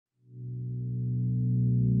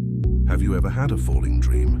Have you ever had a falling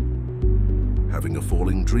dream? Having a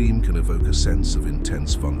falling dream can evoke a sense of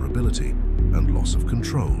intense vulnerability and loss of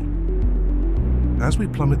control. As we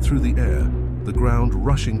plummet through the air, the ground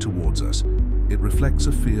rushing towards us, it reflects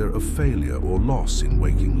a fear of failure or loss in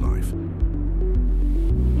waking life.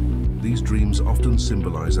 These dreams often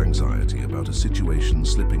symbolize anxiety about a situation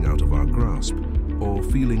slipping out of our grasp or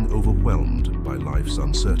feeling overwhelmed by life's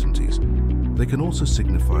uncertainties. They can also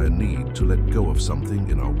signify a need to let go of something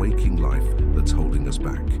in our waking life that's holding us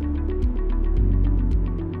back.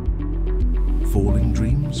 Falling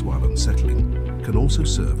dreams, while unsettling, can also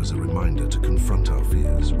serve as a reminder to confront our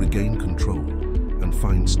fears, regain control, and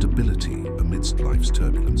find stability amidst life's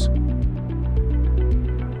turbulence.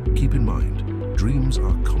 Keep in mind, dreams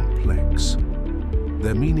are complex.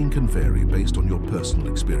 Their meaning can vary based on your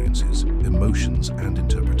personal experiences, emotions, and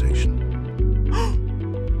interpretation.